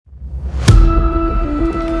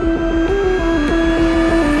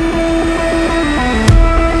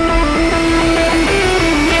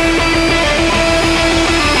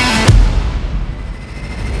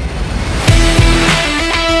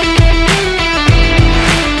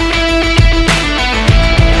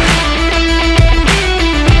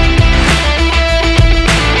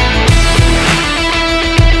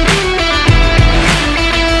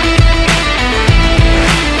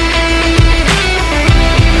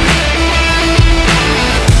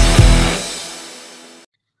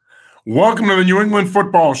Welcome to the New England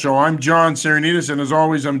Football Show. I'm John Serenitas, and as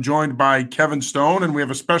always, I'm joined by Kevin Stone, and we have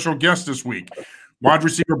a special guest this week. Wide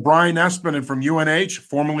receiver Brian Espanet from UNH,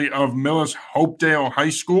 formerly of Millis-Hopedale High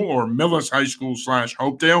School, or Millis High School /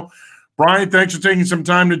 Hopedale. Brian, thanks for taking some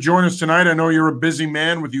time to join us tonight. I know you're a busy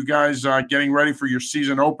man with you guys getting ready for your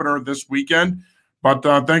season opener this weekend, but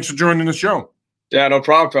thanks for joining the show. Yeah, no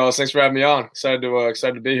problem, fellas. Thanks for having me on. Excited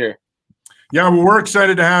to be here. Yeah, well, we're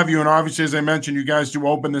excited to have you. And obviously, as I mentioned, you guys do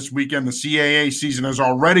open this weekend. The CAA season has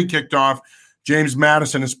already kicked off. James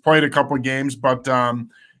Madison has played a couple of games, but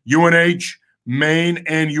UNH, Maine,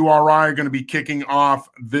 and URI are going to be kicking off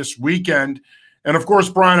this weekend. And, of course,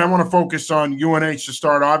 Brian, I want to focus on UNH to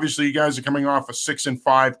start. Obviously, you guys are coming off a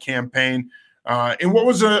 6-5 campaign. And what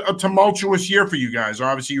was a tumultuous year for you guys?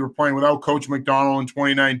 Obviously, you were playing without Coach McDonald in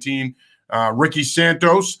 2019. Ricky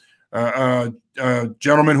Santos,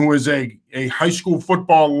 gentleman who is a high school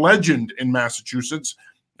football legend in Massachusetts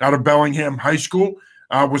out of Bellingham High School,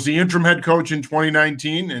 was the interim head coach in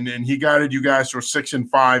 2019, and he guided you guys to a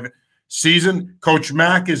 6-5 season. Coach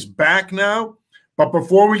Mack is back now. But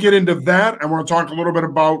before we get into that, I want to talk a little bit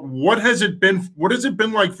about what has it been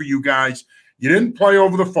like for you guys? You didn't play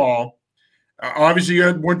over the fall. Obviously, you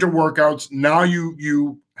had winter workouts. Now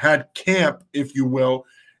you had camp, if you will,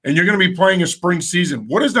 and you're going to be playing a spring season.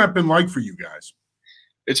 What has that been like for you guys?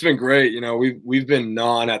 It's been great. You know, we've been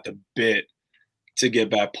gnawing at the bit to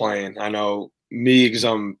get back playing. I know me, because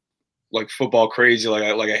I'm like football crazy. Like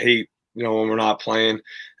I hate, when we're not playing.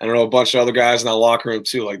 And I know a bunch of other guys in that locker room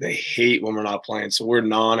too. Like they hate when we're not playing. So we're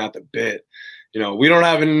gnawing at the bit. We don't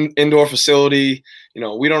have an indoor facility.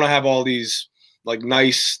 We don't have all these like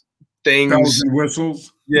nice things. Bells and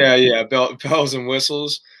whistles. Yeah, bells and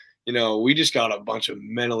whistles. We just got a bunch of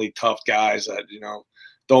mentally tough guys that,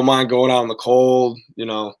 don't mind going out in the cold.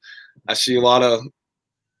 I see a lot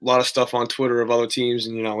of stuff on Twitter of other teams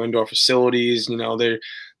and, indoor facilities,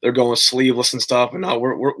 they're going sleeveless and stuff. And no,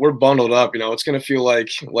 we're bundled up. It's going to feel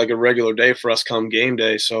like a regular day for us come game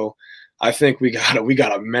day. So I think we got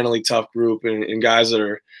a mentally tough group and guys that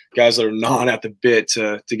are gnawing at the bit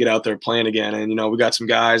to get out there playing again. And, we got some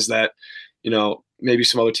guys that, maybe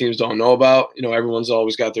some other teams don't know about. Everyone's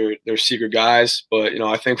always got their secret guys, but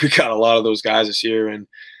I think we got a lot of those guys this year, and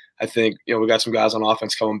I think we got some guys on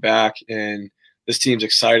offense coming back, and this team's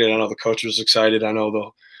excited. I know the coach was excited. I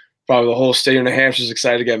know probably the whole state of New Hampshire is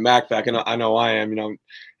excited to get Mac back, and I know I am.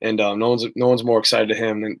 And no one's more excited to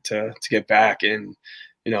him than to get back, and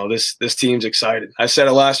this team's excited. I said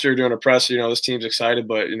it last year during a presser. This team's excited,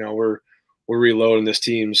 but we're reloading. This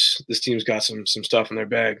team's got some stuff in their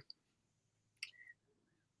bag.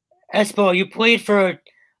 Espo, you played for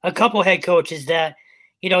a couple head coaches that,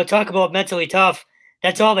 talk about mentally tough.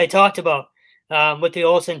 That's all they talked about with the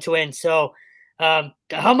Olsen twins. So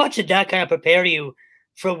how much did that kind of prepare you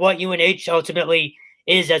for what UNH ultimately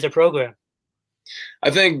is as a program? I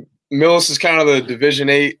think Millis is kind of the Division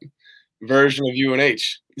 8 version of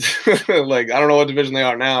UNH. Like, I don't know what division they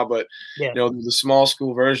are now, but, yeah. The small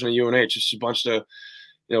school version of UNH. It's just a bunch of,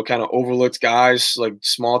 kind of overlooked guys, like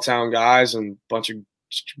small town guys, and a bunch of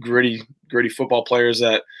gritty football players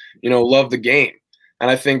that love the game.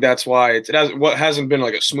 And I think that's why what hasn't been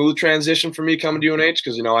like a smooth transition for me coming to UNH,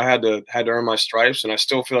 because I had to earn my stripes, and I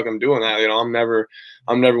still feel like I'm doing that. I'm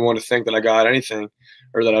never one to think that I got anything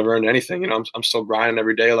or that I've earned anything. I'm still grinding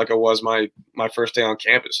every day like I was my first day on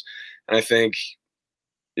campus. And I think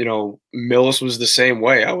Millis was the same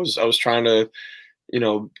way. I was trying to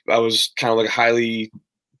I was kind of like highly,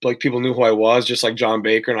 like, people knew who I was, just like John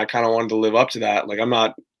Baker, and I kind of wanted to live up to that. Like, I'm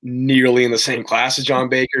not nearly in the same class as John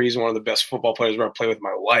Baker. He's one of the best football players I've ever played with in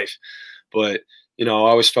my life. But, I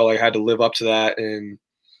always felt like I had to live up to that and,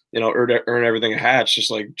 earn everything I had, just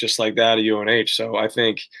like that at UNH. So I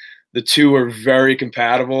think the two are very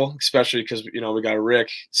compatible, especially because, we got Rick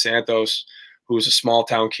Santos, who's a small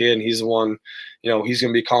town kid, and he's the one, he's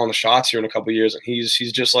going to be calling the shots here in a couple of years. And he's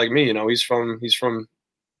just like me, he's from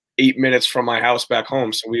 8 minutes from my house back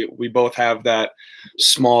home. So we both have that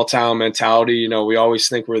small town mentality. We always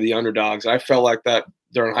think we're the underdogs. I felt like that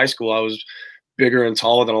during high school. I was bigger and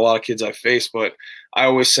taller than a lot of kids I faced, but I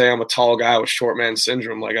always say I'm a tall guy with short man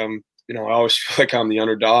syndrome. Like I always feel like I'm the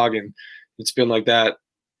underdog, and it's been like that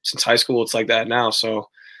since high school. It's like that now. So,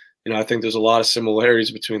 I think there's a lot of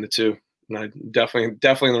similarities between the two, and I definitely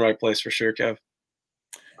in the right place for sure, Kev.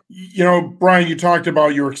 Brian, you talked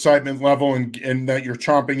about your excitement level and that you're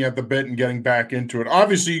chomping at the bit and getting back into it.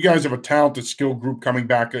 Obviously, you guys have a talented skill group coming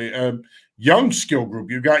back, a young skill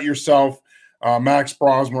group. You got yourself Max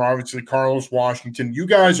Brosmer, obviously Carlos Washington. You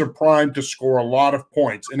guys are primed to score a lot of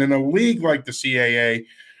points. And in a league like the CAA,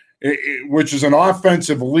 which is an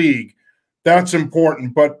offensive league, That's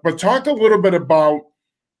important. But talk a little bit about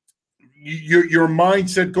your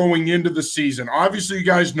mindset going into the season. Obviously, you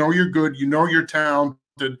guys know you're good. You know you're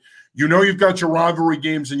talented. You know you've got your rivalry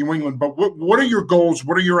games in New England. But what are your goals?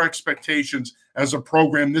 What are your expectations as a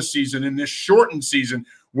program this season, in this shortened season,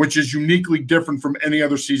 which is uniquely different from any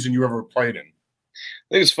other season you ever played in?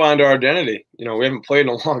 I think it's find our identity. You know, we haven't played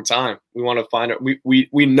in a long time. We want to find it.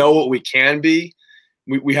 We know what we can be.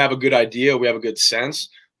 We have a good idea. We have a good sense.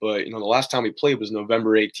 But, you know, the last time we played was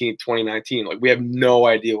November 18th, 2019. Like, we have no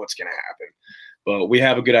idea what's going to happen. But we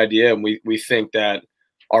have a good idea, and we think that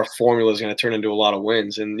our formula is going to turn into a lot of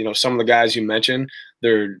wins. And, you know, some of the guys you mentioned,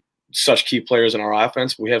 they're such key players in our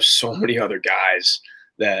offense. But we have so many other guys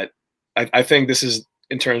that I think this is,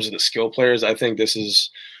 in terms of the skill players, I think this is,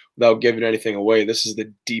 without giving anything away, this is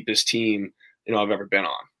the deepest team, you know, I've ever been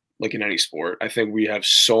on, like in any sport. I think we have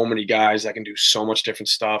so many guys that can do so much different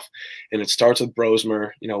stuff. And it starts with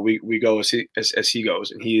Brosmer. You know, we go as he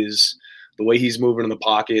goes, and he is, the way he's moving in the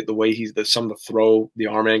pocket, the way some of the throw, the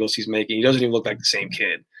arm angles he's making, he doesn't even look like the same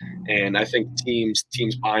kid. And I think teams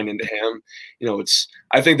buying into him. You know,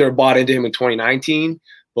 I think they're bought into him in 2019,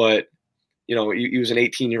 but, you know, he was an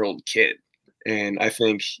 18-year-old kid. And I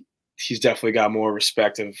think he's definitely got more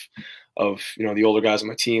respect of you know, the older guys on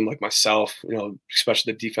my team, like myself, you know,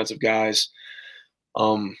 especially the defensive guys,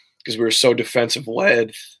 because we were so defensive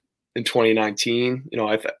led in 2019. You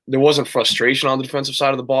know, there wasn't frustration on the defensive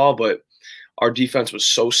side of the ball, but our defense was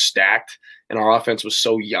so stacked and our offense was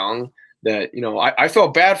so young that, you know, I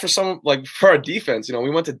felt bad for our defense. You know,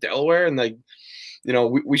 we went to Delaware and, like, you know,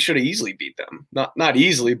 we should have easily beat them. Not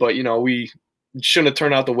easily, but, you know, we shouldn't have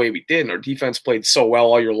turned out the way we did. And our defense played so well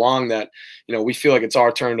all year long that, you know, we feel like it's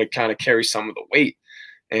our turn to kind of carry some of the weight.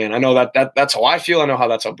 And I know that's how I feel. I know how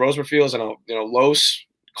that's how Brosmer feels. I know, you know, Los,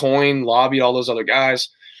 Coyne, Lobby, all those other guys,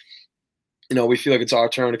 you know, we feel like it's our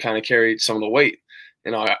turn to kind of carry some of the weight.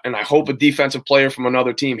 You know, and I hope a defensive player from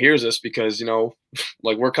another team hears this, because, you know,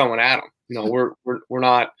 like, we're coming at them. You know, we're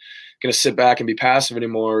not going to sit back and be passive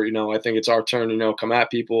anymore. You know, I think it's our turn to, you know, come at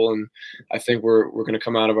people, and I think we're going to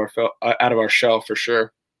come out of our shell for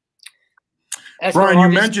sure. Brian, you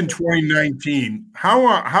mentioned 2019.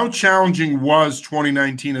 How challenging was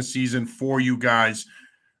 2019 a season for you guys,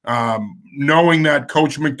 knowing that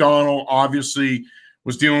Coach McDonald obviously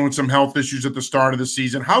was dealing with some health issues at the start of the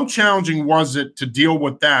season? How challenging was it to deal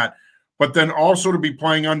with that, but then also to be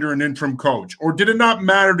playing under an interim coach? Or did it not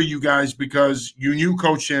matter to you guys because you knew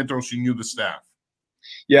Coach Santos, you knew the staff?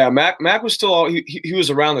 Yeah, Mac was still he was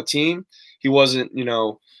around the team. He wasn't, you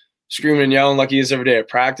know, screaming and yelling like he is every day at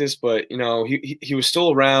practice, but, you know, he was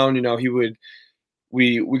still around. You know,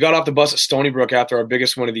 we got off the bus at Stony Brook after our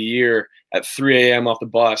biggest win of the year at 3 a.m. off the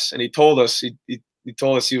bus, and he told us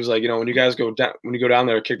he was like, you know, when you go down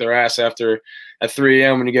there, kick their ass at 3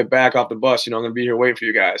 a.m. when you get back off the bus, you know, I'm going to be here waiting for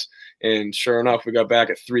you guys. And sure enough, we got back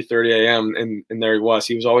at 3:30 a.m. and there he was.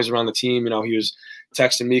 He was always around the team. You know, he was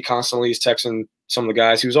texting me constantly. He's texting some of the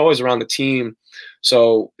guys. He was always around the team.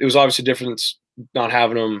 So it was obviously different not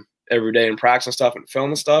having him every day in practice and stuff and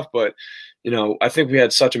film and stuff. But, you know, I think we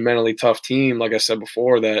had such a mentally tough team, like I said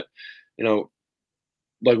before, that, you know,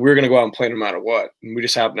 like, we were going to go out and play no matter what. And we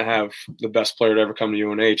just happened to have the best player to ever come to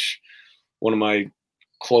UNH, one of the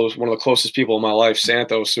closest people in my life,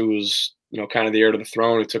 Santos, who was, you know, kind of the heir to the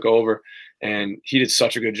throne, who took over. And he did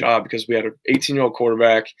such a good job, because we had an 18-year-old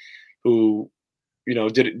quarterback who, you know,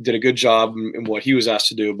 did a good job in what he was asked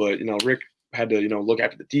to do. But, you know, Rick had to, you know, look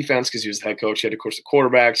after the defense because he was the head coach. He had to coach the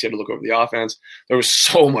quarterbacks. He had to look over the offense. There was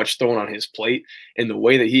so much thrown on his plate, and the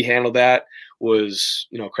way that he handled that was,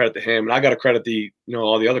 you know, credit to him. And I got to credit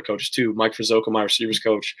all the other coaches too. Mike Frizzoka, my receivers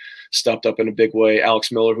coach, stepped up in a big way.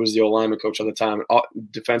 Alex Miller, who was the O-lineman coach at the time, all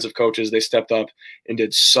defensive coaches, they stepped up and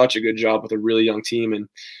did such a good job with a really young team. And,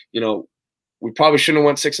 you know, we probably shouldn't have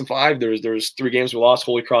went 6-5. There was 3 games we lost: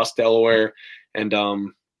 Holy Cross, Delaware, and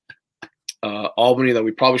Albany, that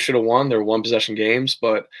we probably should have won. They were 1-possession games,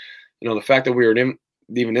 but, you know, the fact that we were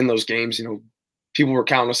even in those games, you know, people were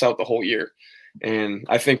counting us out the whole year. And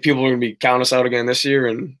I think people are going to be counting us out again this year.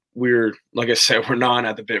 And we're, like I said, we're gnawing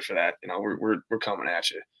at the bit for that. You know, we're coming at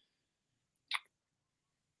you.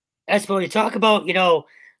 Espo, you talk about, you know,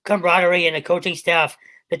 camaraderie and the coaching staff,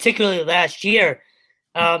 particularly last year.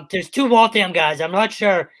 There's 2 Waltham guys. I'm not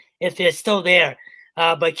sure if they're still there,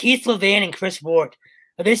 but Keith Levan and Chris Ward.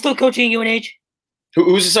 Are they still coaching UNH?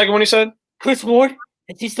 Who's the second one you said? Chris Ward.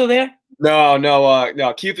 Is he still there?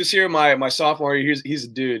 No. Keith is here. My sophomore year. He's a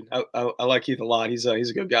dude. I like Keith a lot. He's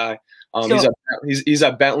a good guy. He's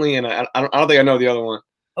at Bentley, and I don't think I know the other one.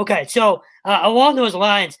 Okay, so along those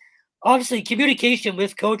lines, obviously communication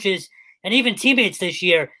with coaches and even teammates this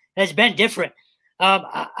year has been different.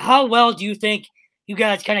 How well do you think you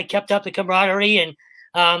guys kind of kept up the camaraderie,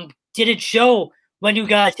 and did it show when you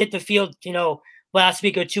guys hit the field, last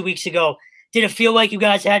week or 2 weeks ago? Did it feel like you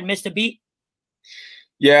guys hadn't missed a beat?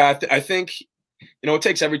 Yeah, I think it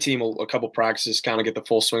takes every team a couple practices to kind of get the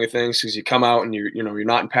full swing of things, because you come out and you're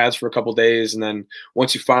not in pads for a couple days, and then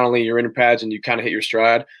once you're in pads and you kind of hit your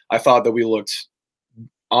stride. I thought that we looked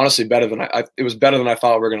honestly better than it was better than I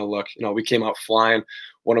thought we were going to look. We came out flying.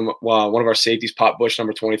 One of our safeties, Pop Bush,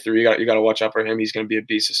 number 23. You got to watch out for him. He's going to be a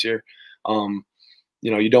beast this year.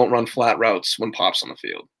 You don't run flat routes when Pop's on the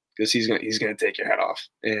field, because he's gonna take your head off.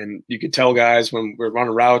 And you could tell guys when we're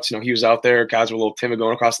running routes, he was out there. Guys were a little timid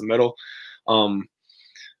going across the middle.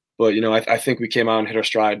 But I think we came out and hit our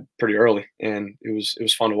stride pretty early, and it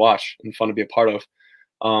was fun to watch and fun to be a part of.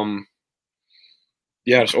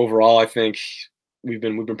 Just overall, I think we've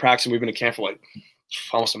been practicing. We've been in camp for like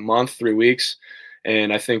almost a month, 3 weeks,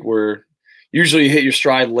 and I think we're usually hit your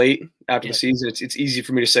stride late after the season. It's easy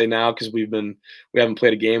for me to say now because we haven't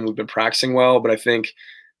played a game. We've been practicing well, but I think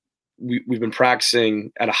we've been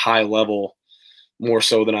practicing at a high level more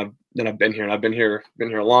so than I've been here. And I've been here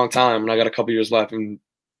a long time, and I got a couple years left. And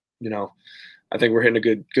I think we're hitting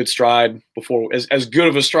a good stride before, as good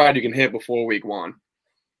of a stride you can hit before week 1.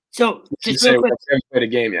 So just real quick, we haven't played a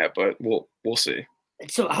game yet, but we'll see.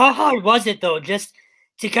 So how hard was it though, just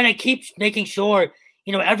to kind of keep making sure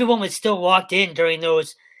everyone was still locked in during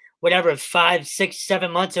those 5, 6,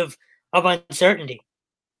 7 months of uncertainty?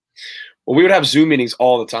 Well, we would have Zoom meetings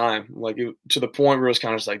all the time, to the point where it was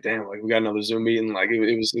kind of just like, damn, we got another Zoom meeting.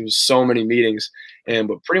 It was so many meetings,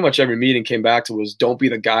 but pretty much every meeting came back to was, don't be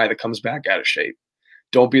the guy that comes back out of shape.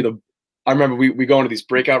 Don't be the. I remember we go into these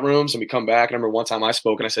breakout rooms and we come back. I remember one time I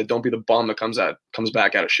spoke and I said, don't be the bum that comes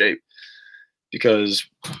back out of shape. Because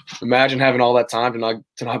imagine having all that time to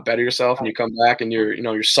not better yourself, and you come back and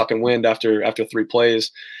you're sucking wind after 3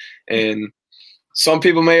 plays. And some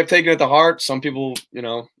people may have taken it to heart. Some people,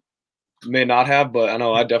 may not have, but I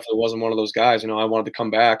know I definitely wasn't one of those guys. I wanted to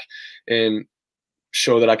come back and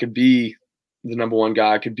show that I could be the number 1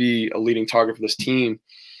 guy. I could be a leading target for this team.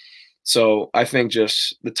 So I think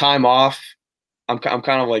just the time off, I'm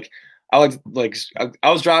kind of like, I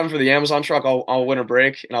was driving for the Amazon truck all winter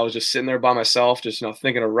break, and I was just sitting there by myself, just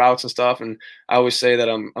thinking of routes and stuff. And I always say that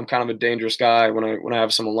I'm kind of a dangerous guy when I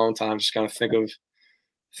have some alone time. Just kind of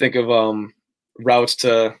think of routes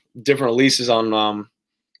to different releases on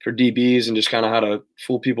for DBs, and just kind of how to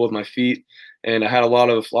fool people with my feet. And I had a lot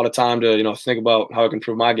of time to think about how I can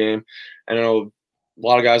improve my game. And I know a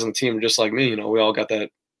lot of guys on the team are just like me. We all got that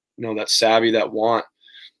that savvy, that want.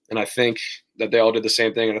 And I think that they all did the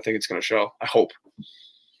same thing, and I think it's going to show. I hope.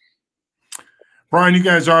 Brian, you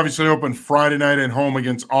guys obviously opened Friday night at home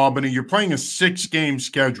against Albany. You're playing a 6-game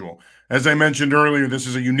schedule. As I mentioned earlier, this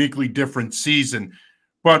is a uniquely different season.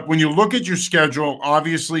 But when you look at your schedule,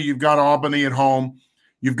 obviously you've got Albany at home.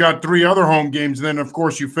 You've got 3 other home games. And then, of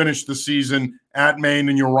course, you finish the season at Maine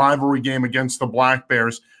in your rivalry game against the Black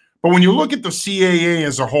Bears. But when you look at the CAA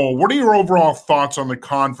as a whole, what are your overall thoughts on the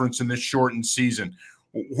conference in this shortened season?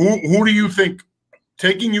 Who do you think,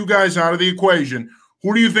 taking you guys out of the equation,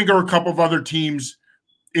 who do you think are a couple of other teams,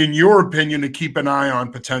 in your opinion, to keep an eye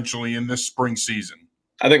on potentially in this spring season?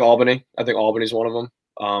 I think Albany. I think Albany's one of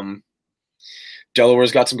them.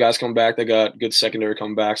 Delaware's got some guys coming back. They got good secondary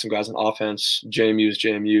coming back, some guys on offense. JMU's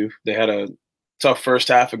JMU. They had a tough first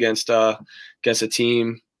half against a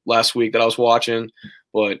team last week that I was watching.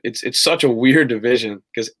 But it's such a weird division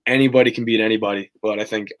because anybody can beat anybody. But I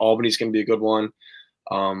think Albany's going to be a good one.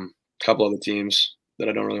 A couple other teams that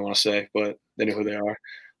I don't really want to say, but they know who they are.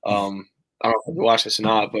 I don't know if you watch this or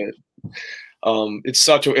not, but it's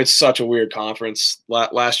such a weird conference.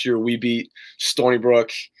 Last year we beat Stony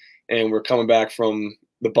Brook, and we're coming back from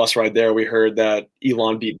the bus ride there. We heard that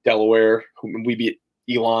Elon beat Delaware. We beat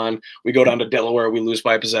Elon. We go down to Delaware. We lose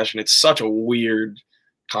by a possession. It's such a weird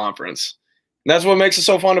conference. And that's what makes it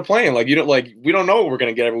so fun to play in. We don't know what we're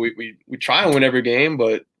gonna get every week. We try and win every game,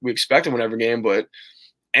 but we expect to win every game. But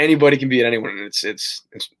anybody can beat anyone. And it's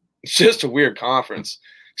just a weird conference,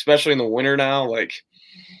 especially in the winter now. I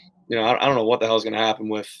don't know what the hell is gonna happen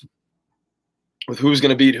with who's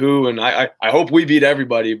gonna beat who. And I hope we beat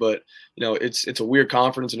everybody. But it's a weird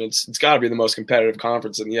conference, and it's got to be the most competitive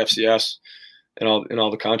conference in the FCS. In all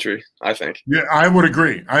the country, I think. Yeah, I would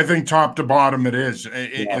agree. I think top to bottom it is,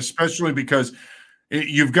 especially because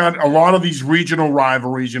you've got a lot of these regional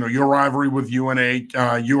rivalries. Your rivalry with UNH,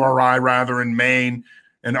 URI rather, in Maine,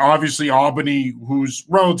 and obviously Albany, who's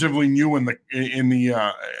relatively new in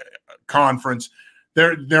the conference.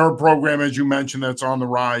 They're a program, as you mentioned, that's on the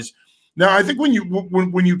rise. Now, I think when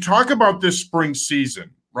you talk about this spring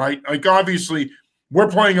season, right? Obviously, we're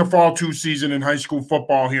playing a fall 2 season in high school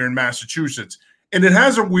football here in Massachusetts, and it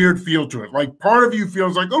has a weird feel to it. Like part of you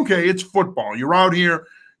feels like, okay, it's football. You're out here,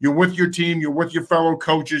 you're with your team, you're with your fellow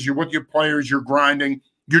coaches, you're with your players, you're grinding,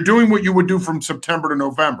 you're doing what you would do from September to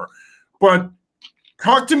November. But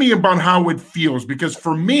talk to me about how it feels, because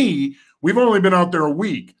for me, we've only been out there a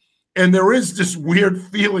week, and there is this weird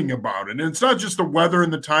feeling about it. And it's not just the weather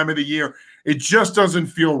and the time of the year. It just doesn't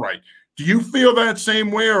feel right. Do you feel that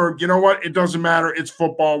same way, or you know what? It doesn't matter. It's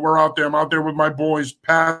football. We're out there. I'm out there with my boys.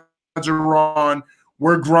 Pads are on.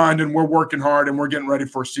 We're grinding. We're working hard, and we're getting ready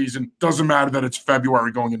for a season. Doesn't matter that it's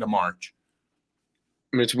February going into March.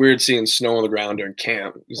 I mean, it's weird seeing snow on the ground during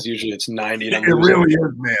camp because usually it's 90. And it really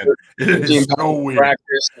is, man. It is so weird.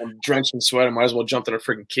 Practice, I'm drenched in sweat. I might as well jump in a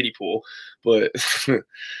freaking kiddie pool. But, you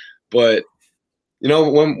know,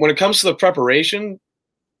 when it comes to the preparation,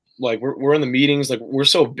 like we're in the meetings, like we're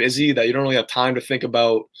so busy that you don't really have time to think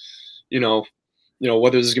about, you know,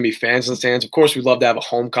 whether there's gonna be fans in the stands. Of course, we'd love to have a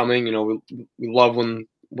homecoming. You know, we love when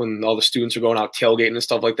all the students are going out tailgating and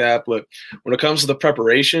stuff like that. But when it comes to the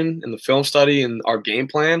preparation and the film study and our game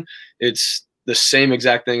plan, it's the same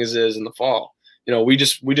exact thing as it is in the fall. You know, we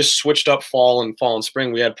just switched up fall and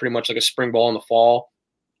spring. We had pretty much like a spring ball in the fall,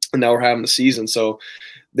 and now we're having the season. So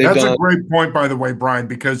that's a great point, by the way, Brian,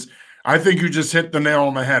 because I think you just hit the nail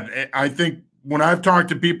on the head. I think when I've talked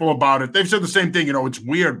to people about it, they've said the same thing. You know, it's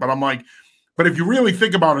weird, but I'm like, but if you really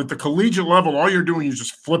think about it, the collegiate level, all you're doing is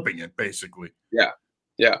just flipping it, basically. Yeah.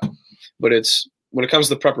 But it's when it comes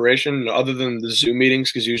to the preparation, other than the Zoom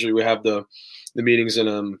meetings, because usually we have the meetings in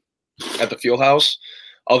at the field house.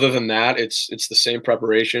 Other than that, it's the same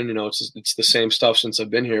preparation. You know, it's the same stuff since I've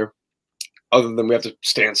been here. Other than we have to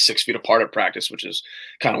stand 6 feet apart at practice, which is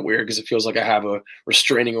kind of weird because it feels like I have a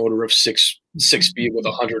restraining order of six feet with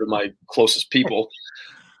 100 of my closest people.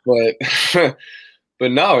 But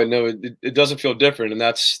no, it doesn't feel different, and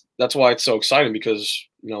that's why it's so exciting because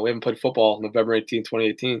you know we haven't played football November 18,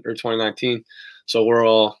 2018 or 2019, so we're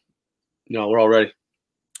all ready.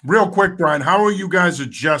 Real quick, Brian, how are you guys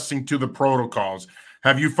adjusting to the protocols?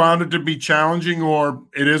 Have you found it to be challenging, or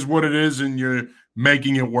it is what it is, and you're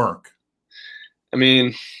making it work? I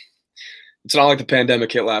mean, it's not like the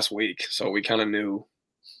pandemic hit last week, so we kind of knew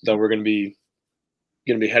that we're going to be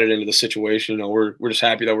headed into the situation. You know, we're just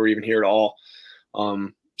happy that we're even here at all.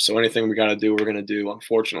 So anything we got to do, we're going to do,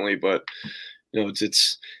 unfortunately. But you know,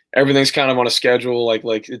 it's everything's kind of on a schedule. Like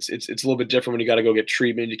it's a little bit different when you got to go get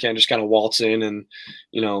treatment. You can't just kind of waltz in and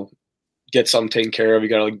get something taken care of. You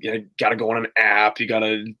got to go on an app. You got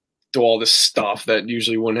to do all this stuff that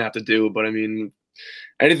usually you wouldn't have to do. But I mean,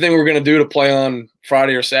 anything we're going to do to play on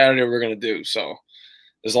Friday or Saturday, we're going to do. So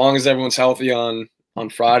as long as everyone's healthy on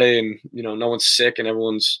Friday and, no one's sick and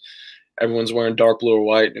everyone's wearing dark blue or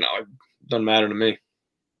white, it doesn't matter to me.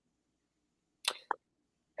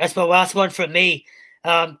 That's my last one from me.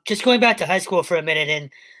 Just going back to high school for a minute,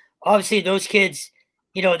 and obviously those kids,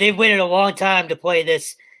 they've waited a long time to play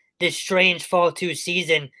this strange fall 2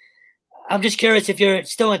 season. I'm just curious if you're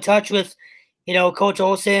still in touch with, Coach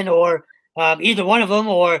Olson or either one of them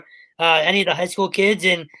or any of the high school kids,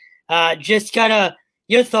 and just kind of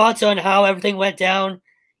your thoughts on how everything went down,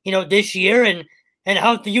 this year, and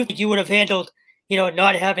how do you think you would have handled,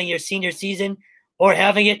 not having your senior season or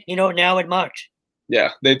having it, now in March.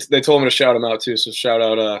 Yeah, they told me to shout them out too. So shout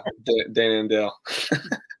out Dana and Dale.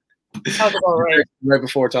 Sounds about right. Right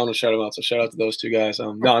before telling them to shout them out. So shout out to those two guys.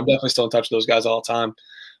 No, I'm definitely still in touch with those guys all the time.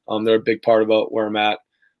 They're a big part about where I'm at.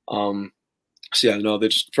 So yeah, no, they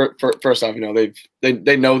just first off,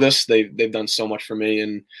 they know this. They've done so much for me,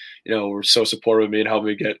 and were so supportive of me and helped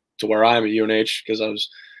me get to where I am at UNH because I was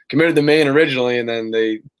committed to Maine originally, and then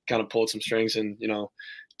they kind of pulled some strings and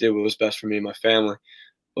did what was best for me and my family.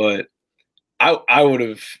 But I would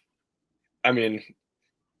have,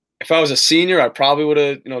 if I was a senior, I probably would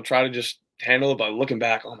have, tried to just handle it. But looking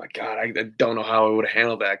back, oh my God, I don't know how I would have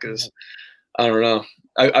handled that because I don't know.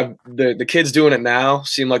 The kids doing it now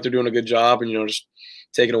seem like they're doing a good job, and just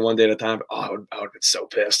taking it one day at a time. But, I would have been so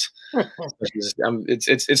pissed.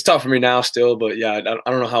 It's tough for me now still, but yeah, I don't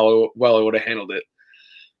know how well I would have handled it.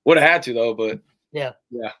 Would have had to though, but yeah,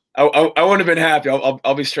 I wouldn't have been happy.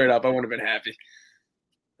 I'll be straight up. I wouldn't have been happy.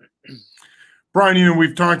 Brian,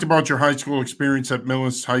 we've talked about your high school experience at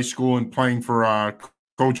Millis High School and playing for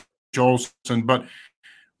Coach Olson, but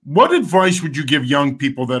what advice would you give young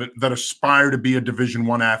people that aspire to be a Division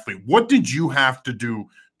I athlete? What did you have to do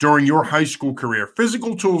during your high school career,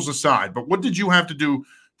 physical tools aside, but what did you have to do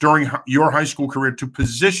during your high school career to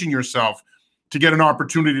position yourself to get an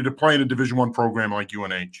opportunity to play in a Division I program like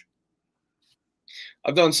UNH?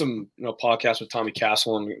 I've done some podcasts with Tommy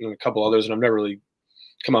Castle and a couple others, and I've never really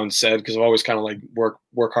come out and said, because I've always kind of like work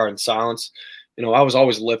hard in silence. You know, I was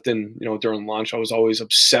always lifting, you know, during lunch. I was always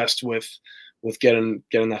obsessed with getting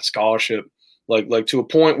that scholarship, like to a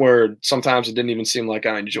point where sometimes it didn't even seem like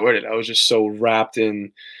I enjoyed it. I was just so wrapped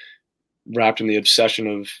in the obsession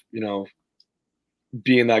of, you know,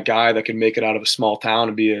 being that guy that could make it out of a small town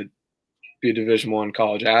and be a Division I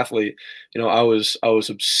college athlete. You know, I was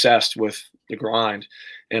obsessed with the grind.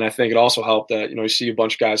 And I think it also helped that, you know, you see a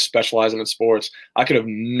bunch of guys specializing in sports. I could have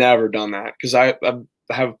never done that because I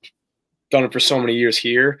have done it for so many years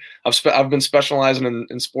here. I've been specializing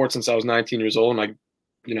in sports since I was 19 years old. And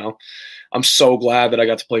you know, I'm so glad that I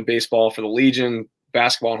got to play baseball for the Legion,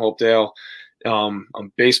 basketball in Hopedale,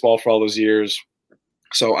 baseball for all those years.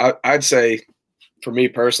 So I'd say for me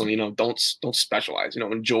personally, you know, don't specialize, you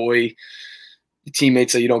know, enjoy the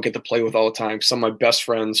teammates that you don't get to play with all the time. Some of my best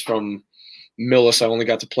friends from Millis I only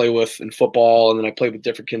got to play with in football, and then I played with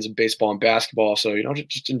different kids in baseball and basketball. So, you know,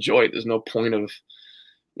 just enjoy it. There's no point of,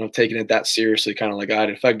 you know, taking it that seriously, kind of like I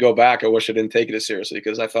did. If I'd go back, I wish I didn't take it as seriously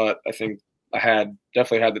because I think I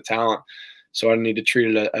definitely had the talent. So I didn't need to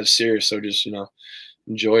treat it as serious. So just, you know,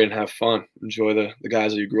 enjoy it and have fun. Enjoy the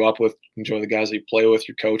guys that you grew up with. Enjoy the guys that you play with,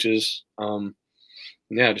 your coaches.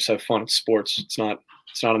 Yeah, just have fun. It's sports. It's not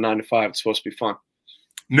a 9-to-5. It's supposed to be fun.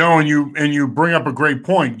 No, and you bring up a great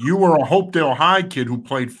point. You were a Hopedale High kid who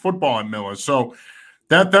played football at Millis. So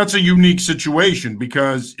that's a unique situation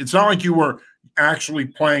because it's not like you were actually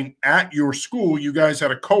playing at your school. You guys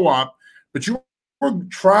had a co-op, but you were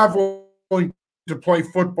traveling to play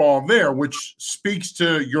football there, which speaks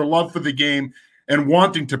to your love for the game and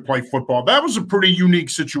wanting to play football. That was a pretty unique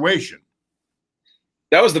situation.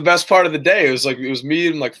 That was the best part of the day. It was me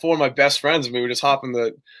and like 4 of my best friends, and we would just hop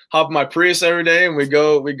in my Prius every day, and we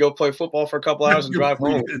go play football for a couple hours and drive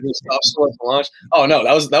home. We'd stop for lunch. Oh no,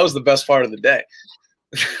 that was the best part of the day.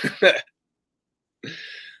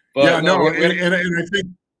 But yeah, no, and I think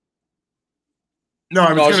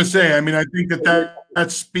I was going to say. I mean, I think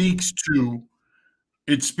that speaks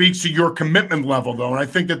to your commitment level, though, and I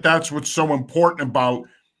think that's what's so important about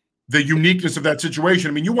the uniqueness of that situation.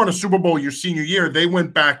 I mean, you won a Super Bowl your senior year. They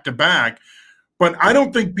went back to back. But I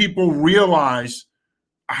don't think people realize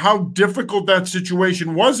how difficult that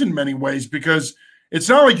situation was in many ways because it's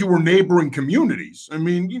not like you were neighboring communities. I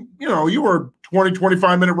mean, you know, you were 20,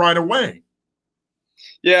 25-minute ride away.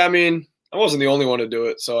 Yeah, I mean, I wasn't the only one to do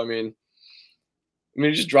it. So, I mean,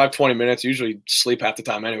 you just drive 20 minutes, usually sleep half the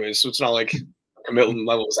time anyways. So it's not like commitment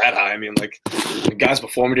level was that high. I mean, like the guys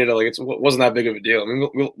before me did it, like it wasn't that big of a deal. I mean,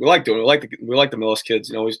 we like doing it. We like the Millis kids.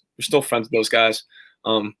 You know, we're still friends with those guys.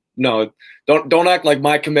 No, don't act like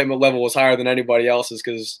my commitment level was higher than anybody else's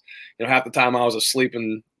because, you know, half the time I was asleep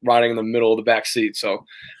and riding in the middle of the back seat. So,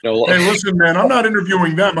 you know, hey, listen, man, I'm not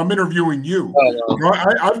interviewing them. I'm interviewing you. You know,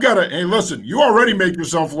 I've got to. Hey, listen, you already make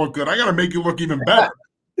yourself look good. I got to make you look even better.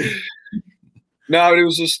 No, it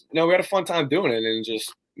was just, you know, we had a fun time doing it, and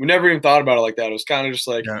just we never even thought about it like that. It was kind of just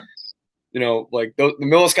like, you know, like the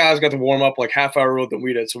Millis guys got to warm up like half hour earlier than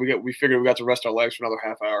we did, so we figured we got to rest our legs for another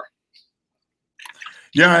half hour.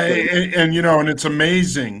 Yeah, and you know, and it's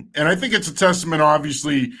amazing, and I think it's a testament,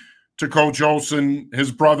 obviously, to Coach Olson,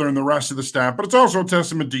 his brother, and the rest of the staff, but it's also a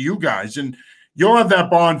testament to you guys, and you'll have that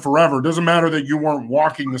bond forever. It doesn't matter that you weren't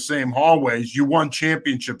walking the same hallways; you won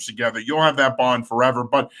championships together. You'll have that bond forever.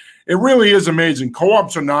 But it really is amazing.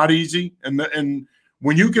 Co-ops are not easy, and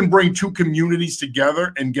when you can bring 2 communities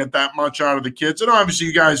together and get that much out of the kids, and obviously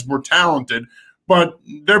you guys were talented, but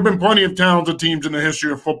there have been plenty of talented teams in the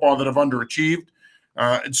history of football that have underachieved.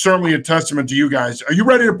 It's certainly a testament to you guys. Are you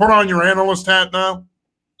ready to put on your analyst hat now?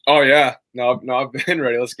 Oh, yeah. No, I've been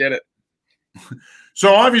ready. Let's get it.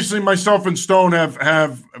 So obviously myself and Stone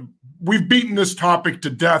we've beaten this topic to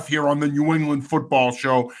death here on the New England Football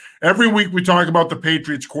Show. Every week we talk about the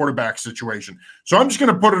Patriots quarterback situation. So I'm just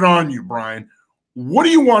going to put it on you, Brian. What do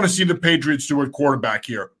you want to see the Patriots do at quarterback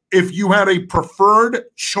here? If you had a preferred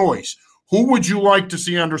choice, who would you like to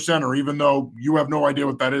see under center, even though you have no idea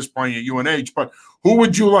what that is playing at UNH, but who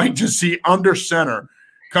would you like to see under center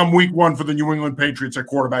come week 1 for the New England Patriots at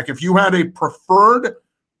quarterback? If you had a preferred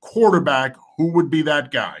quarterback, who would be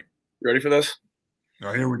that guy? You ready for this?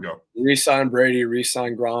 Oh, here we go. Re-sign Brady,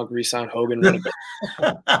 re-sign Gronk, re-sign Hogan.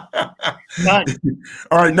 All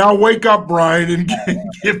right, now wake up, Brian, and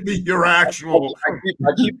give me your actual. I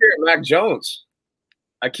keep hearing Mac Jones.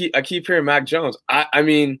 I keep hearing Mac Jones. I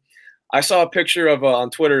mean, I saw a picture of on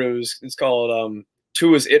Twitter. It's called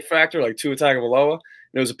Tua's It Factor, like Tua Tagovailoa. And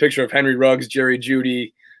it was a picture of Henry Ruggs, Jerry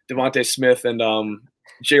Jeudy, Devontae Smith, and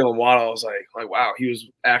Jalen Waddle. I was like, wow, he was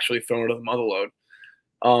actually thrown to the mother load.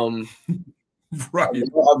 Right.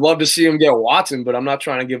 I'd love to see him get Watson, but I'm not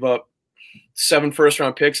trying to give up 7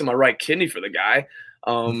 first-round picks in my right kidney for the guy.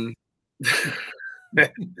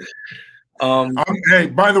 Hey,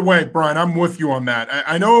 by the way, Brian, I'm with you on that.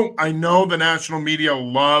 I know the national media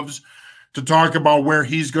loves to talk about where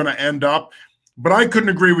he's going to end up, but I couldn't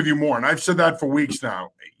agree with you more. And I've said that for weeks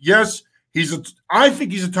now. Yes, I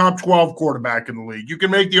think he's a top 12 quarterback in the league. You can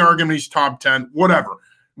make the argument he's top 10, whatever.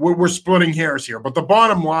 We're splitting hairs here. But the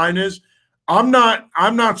bottom line is, I'm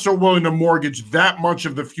not so willing to mortgage that much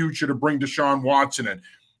of the future to bring Deshaun Watson in.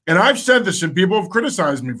 And I've said this, and people have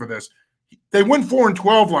criticized me for this. They went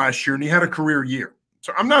 4-12 last year, and he had a career year.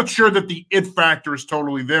 So I'm not sure that the it factor is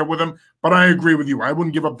totally there with him, but I agree with you. I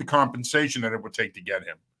wouldn't give up the compensation that it would take to get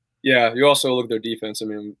him. Yeah, you also look at their defense. I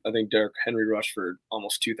mean, I think Derrick Henry rushed for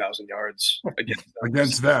almost 2,000 yards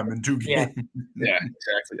against them in 2 games. Yeah,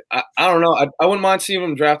 exactly. I don't know. I wouldn't mind seeing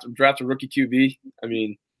them draft a rookie QB. I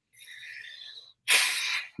mean,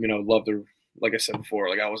 like I said before,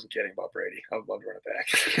 like I wasn't kidding about Brady. I would love to run it back.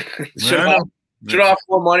 Should have offered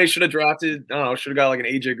more money. Should have drafted. I don't know. Should have got like an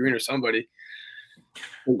AJ Green or somebody.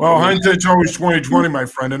 Well, hindsight's always 20/20, my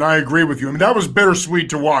friend, and I agree with you. I mean, that was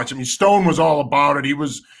bittersweet to watch. I mean, Stone was all about it. He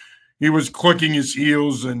was clicking his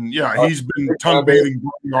heels, and yeah, he's been tongue bathing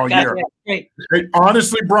all year. Hey,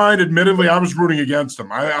 honestly, Brian, admittedly, I was rooting against him.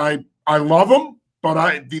 I love him,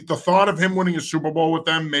 but the thought of him winning a Super Bowl with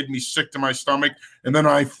them made me sick to my stomach, and then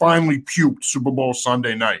I finally puked Super Bowl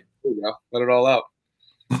Sunday night. There you go. Let it all out.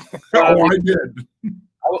 Oh, I did.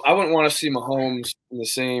 I wouldn't want to see Mahomes in the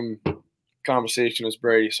same conversation as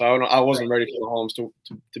Brady, so I wasn't ready for Mahomes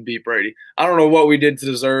to beat Brady. I don't know what we did to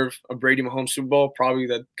deserve a Brady Mahomes Super Bowl. Probably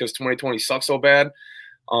that because 2020 sucked so bad.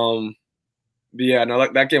 But yeah, no,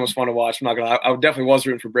 that game was fun to watch. I'm not gonna. I definitely was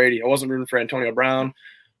rooting for Brady. I wasn't rooting for Antonio Brown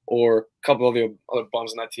or a couple of the other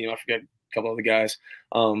bums on that team. I forget a couple of the guys.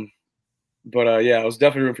 But yeah, I was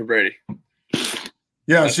definitely rooting for Brady.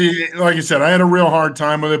 Yeah, see, like I said, I had a real hard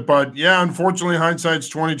time with it, but yeah, unfortunately, hindsight's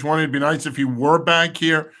 20/20. It'd be nice if he were back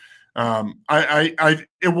here.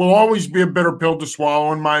 It will always be a bitter pill to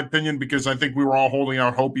swallow, in my opinion, because I think we were all holding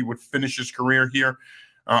out hope he would finish his career here.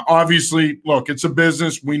 Obviously, look, it's a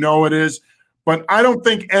business. We know it is, but I don't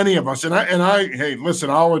think any of us, hey, listen,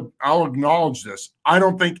 I'll acknowledge this. I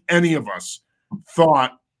don't think any of us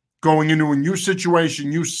thought going into a new situation,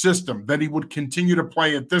 new system, that he would continue to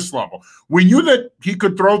play at this level. We knew that he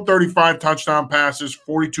could throw 35 touchdown passes,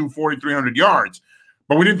 4,300 yards,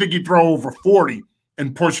 but we didn't think he'd throw over 40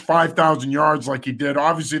 and push 5,000 yards like he did.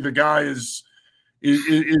 Obviously, the guy is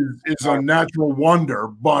a natural wonder,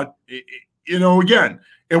 but again,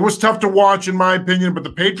 it was tough to watch, in my opinion. But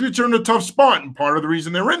the Patriots are in a tough spot, and part of the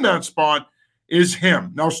reason they're in that spot is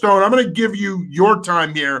him. Now, Stone, I'm going to give you your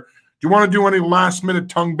time here. Do you want to do any last-minute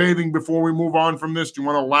tongue bathing before we move on from this? Do you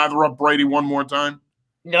want to lather up Brady one more time?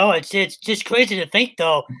 No, it's just crazy to think,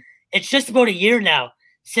 though. It's just about a year now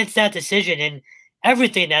since that decision, and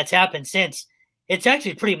everything that's happened since. It's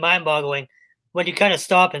actually pretty mind-boggling when you kind of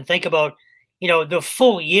stop and think about, the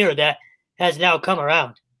full year that has now come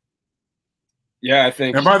around. Yeah, I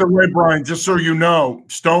think. And by the way, Brian, just so you know,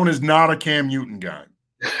 Stone is not a Cam Newton guy.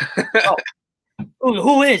 Oh.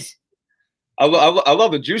 Who is? I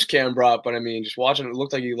love the juice Cam brought, but I mean, just watching it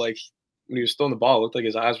looked like when he was throwing the ball, it looked like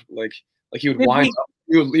his eyes like he would wind up.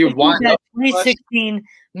 He would wind up. 2016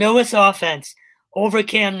 Millis offense over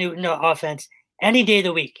Cam Newton offense any day of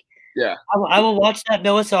the week. Yeah, I will watch that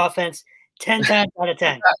Millis offense 10 times out of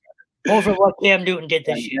 10 over what Cam Newton did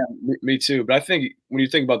this year. Yeah, me too. But I think when you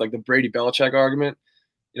think about like the Brady Belichick argument,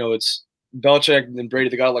 it's Belichick and Brady.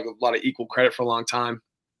 They got like a lot of equal credit for a long time.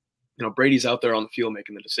 Brady's out there on the field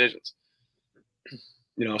making the decisions.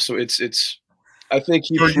 So it's. I think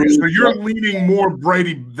he. So you're leaning more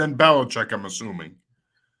Brady than Belichick, I'm assuming.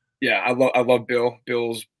 Yeah, I love Bill.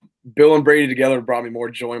 Bill and Brady together brought me more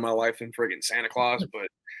joy in my life than friggin' Santa Claus. But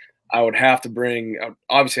I would have to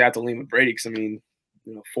obviously I have to lean with Brady because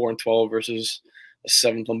 4-12 versus a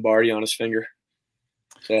 7th Lombardi on his finger.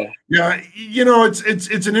 So yeah,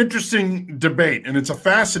 it's an interesting debate and it's a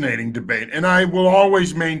fascinating debate, and I will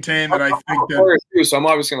always maintain that I think that. Too, so I'm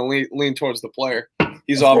obviously going to lean towards the player.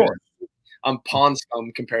 He's obviously I'm pawn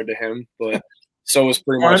scum compared to him, but so is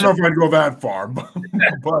pretty much. I don't know if I'd go that far,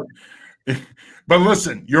 but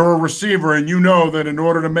listen, you're a receiver, and you know that in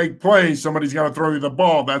order to make plays, somebody's got to throw you the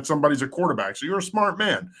ball. That somebody's a quarterback, so you're a smart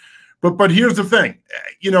man. But here's the thing,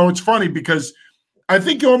 it's funny because I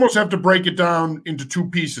think you almost have to break it down into two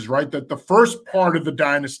pieces, right? That the first part of the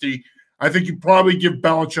dynasty, I think you probably give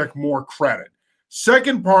Belichick more credit.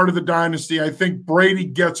 Second part of the dynasty, I think Brady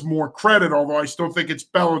gets more credit, although I still think it's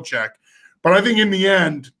Belichick. But I think in the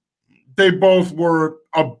end, they both were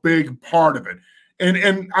a big part of it.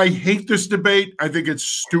 and I hate this debate. I think it's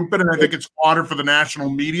stupid, and I think it's harder for the national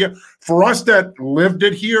media. For us that lived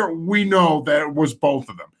it here, we know that it was both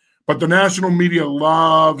of them. But the national media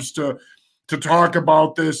loves to talk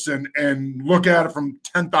about this and look at it from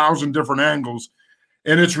 10,000 different angles,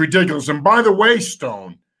 and it's ridiculous. And by the way,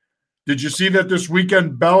 Stone, did you see that this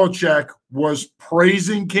weekend Belichick was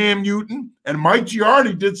praising Cam Newton? And Mike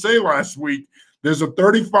Giardi did say last week there's a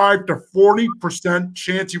 35 to 40%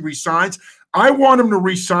 chance he resigns. I want him to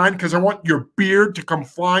resign because I want your beard to come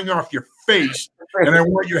flying off your face, and I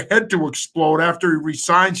want your head to explode after he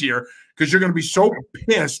resigns here because you're going to be so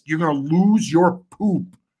pissed you're going to lose your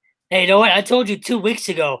poop. Hey, you know what? I told you 2 weeks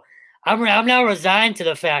ago. I'm now resigned to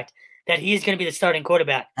the fact that he's going to be the starting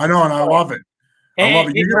quarterback. I know, and I love it. I love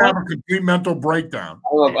it. You're going to have a complete mental breakdown.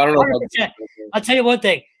 I don't know. I'll tell you one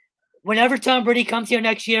thing. Whenever Tom Brady comes here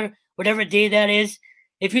next year, whatever day that is,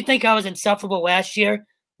 if you think I was insufferable last year,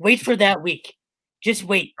 wait for that week. Just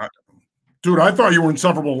wait. Dude, I thought you were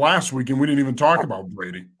insufferable last week, and we didn't even talk about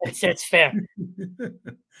Brady. It's fair.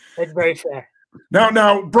 It's very fair.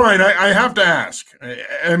 Now, Brian, I have to ask.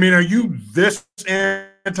 I mean, are you this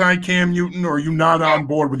anti-Cam Newton, or are you not on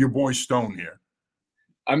board with your boy Stone here?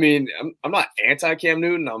 I mean, I'm not anti-Cam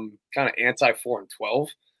Newton. I'm kind of anti-4 and 12.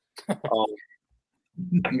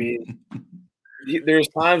 I mean, there's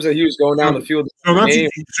times that he was going down the field.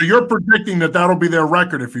 So you're predicting that that'll be their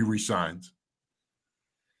record if he resigns?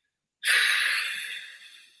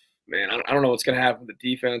 Man, I don't know what's going to happen with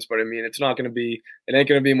the defense, but I mean, it ain't going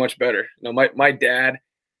to be much better. You know, my dad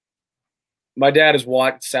has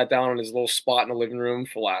sat down in his little spot in the living room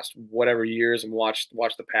for the last whatever years and watched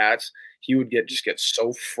the Pats. He would get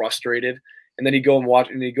so frustrated, and then he'd go watch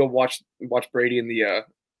Brady in the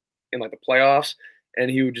playoffs, and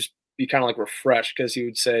he would just be kind of like refreshed because he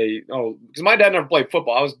would say, "Oh," because my dad never played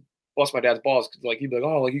football. I was bust my dad's balls because like he'd be like,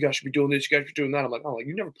 "Oh, like you guys should be doing this, you guys should be doing that." I'm like, "Oh, like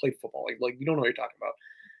you never played football, like you don't know what you're talking about."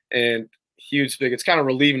 And he would speak. It's kind of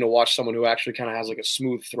relieving to watch someone who actually kind of has like a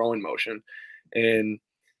smooth throwing motion. And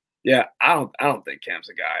yeah, I don't think Cam's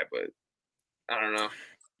a guy, but I don't know.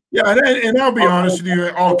 Yeah, and I'll be honest with you,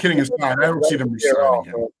 all kidding aside, I don't see them re-signing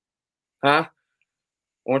him. Huh?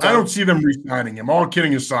 I don't see them re-signing him. All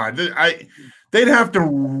kidding aside, they'd have to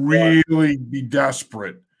really be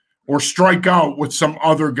desperate or strike out with some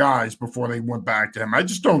other guys before they went back to him. I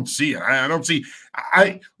just don't see it. I don't see.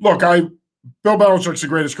 Bill Belichick's the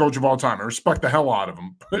greatest coach of all time. I respect the hell out of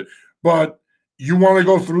him, but you want to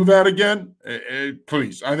go through that again?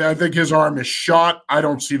 Please. I think his arm is shot. I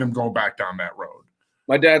don't see them going back down that road.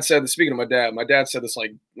 My dad said this. Speaking of my dad said this like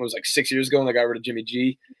it was like 6 years ago when they got rid of Jimmy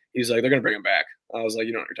G. He's like, they're gonna bring him back. I was like,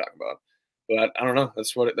 you know what you're talking about, but I don't know.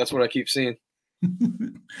 That's what I keep seeing.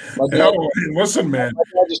 Listen, man. My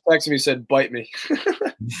dad just texted me, said, "Bite me."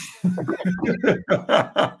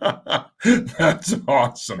 That's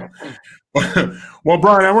awesome. Well,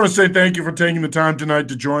 Brian, I want to say thank you for taking the time tonight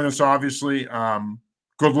to join us. Obviously,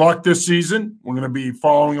 good luck this season. We're going to be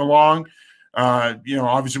following along.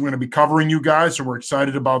 Obviously, we're going to be covering you guys, so we're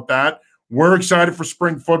excited about that. We're excited for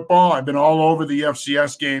spring football. I've been all over the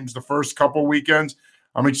FCS games the first couple weekends.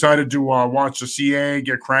 I'm excited to watch the CAA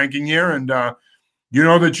get cranking here, and you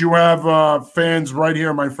know that you have fans right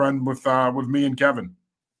here, my friend, with me and Kevin.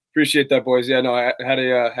 Appreciate that, boys. Yeah, no, I had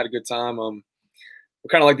a good time. We're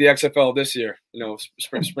kind of like the XFL this year,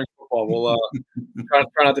 spring football. We'll try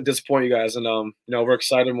not to disappoint you guys, and we're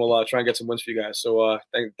excited. And we'll try and get some wins for you guys. So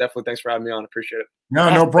definitely thanks for having me on. Appreciate it. Yeah,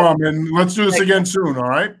 no problem. And let's do this again soon. All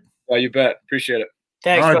right. Yeah, you bet. Appreciate it.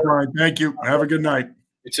 Thanks. All right, Brian. Thank you. Have a good night.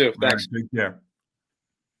 You too. Thanks. Right, take care.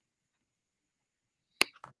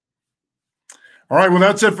 All right, well,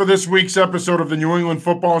 that's it for this week's episode of the New England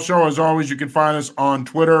Football Show. As always, you can find us on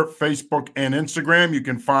Twitter, Facebook, and Instagram. You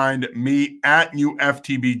can find me at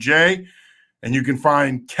UFTBJ, and you can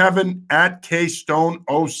find Kevin at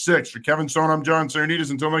KStone06. For Kevin Stone, I'm John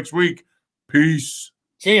Saranitas. Until next week, peace.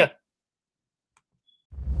 See ya.